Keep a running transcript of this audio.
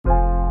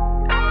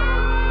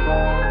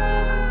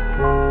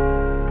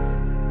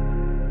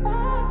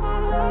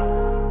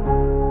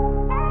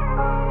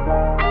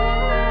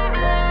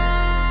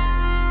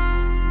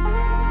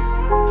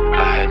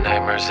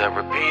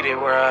repeated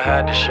where I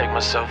had to shake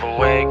myself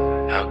awake.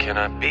 How can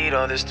I beat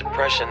all this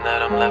depression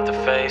that I'm left to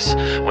face?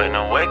 When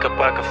I wake up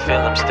I can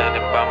feel him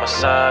standing by my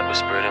side,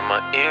 whispered in my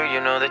ear, you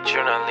know that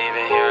you're not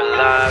leaving here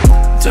alive.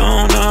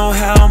 Don't know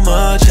how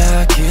much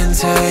I can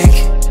take.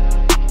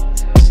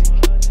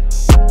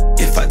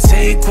 If I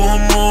take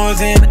one more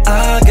then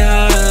I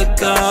gotta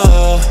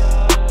go.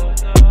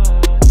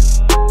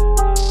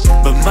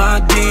 But my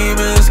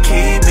demons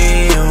keep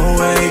me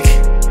awake.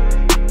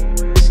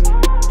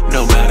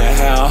 No matter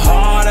how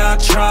hard I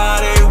try,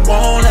 they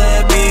won't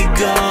let me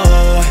go.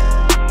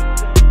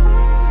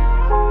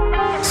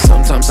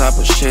 Sometimes I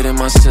put shit in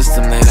my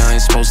system that I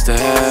ain't supposed to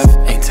have.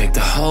 Ain't take the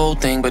whole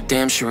thing, but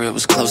damn sure it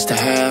was close to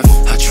half.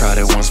 I tried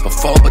it once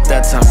before, but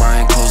that time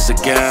I ain't closed the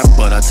gap.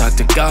 But I talked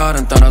to God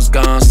and thought I was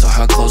gone, so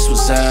how close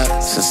was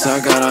that? Since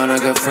I got on, I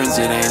got friends,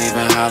 it ain't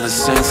even hollered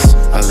since.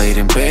 I laid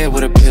in bed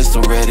with a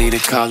pistol, ready to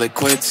call it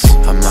quits.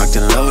 I'm locked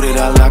and loaded,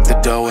 I lock the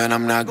door and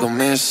I'm not gon'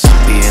 miss.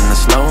 Being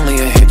this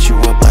lonely, I hit you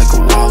up like a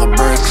wall of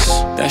bricks.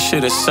 That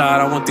shit aside,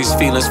 I want these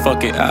feelings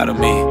fucking out of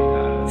me.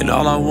 And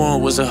all I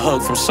want was a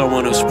hug from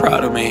someone who's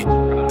proud of me.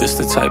 This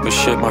the type of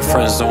shit my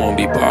friends don't wanna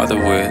be bothered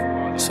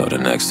with. So the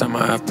next time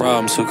I have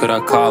problems, who could I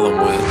call them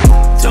with?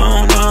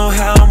 Don't know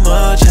how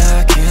much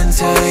I can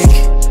take.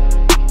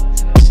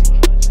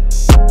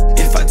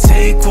 If I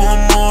take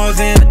one more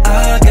then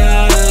I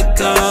gotta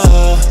go.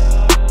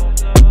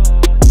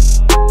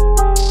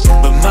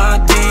 But my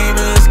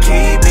demons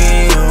keep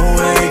me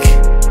awake.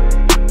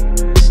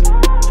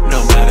 No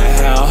matter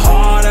how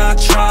hard I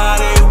try,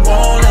 they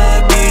won't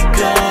let me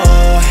go.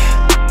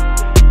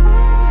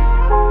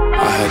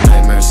 I had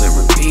nightmares that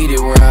repeated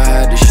where I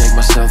had to shake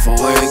myself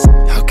awake.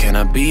 How can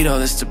I beat all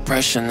this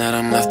depression that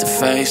I'm left to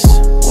face?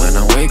 When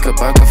I wake up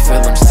I can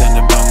feel him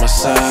standing by my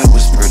side,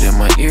 whispered in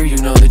my ear, you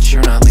know that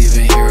you're not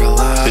leaving here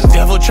alive. The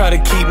devil tried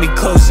to keep me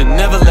close and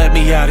never let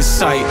me out of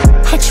sight.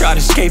 I tried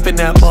escaping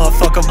that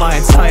motherfucker my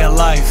entire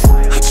life.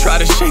 I tried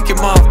to shake him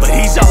off, but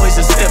he's always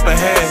a step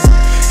ahead.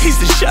 He's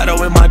the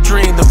shadow in my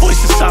dream, the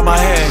voice inside my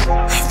head.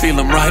 I feel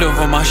him right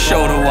over my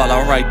shoulder while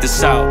I write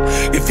this out.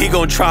 If he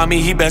gon' try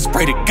me, he best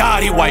pray to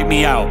God he wipe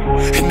me out.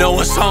 And no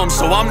one's home,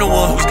 so I'm the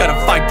one who's gotta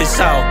fight this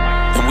out.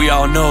 And we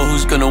all know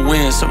who's gonna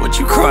win, so what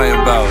you crying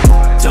about?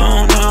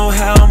 Don't know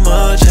how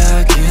much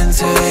I can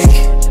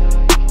take.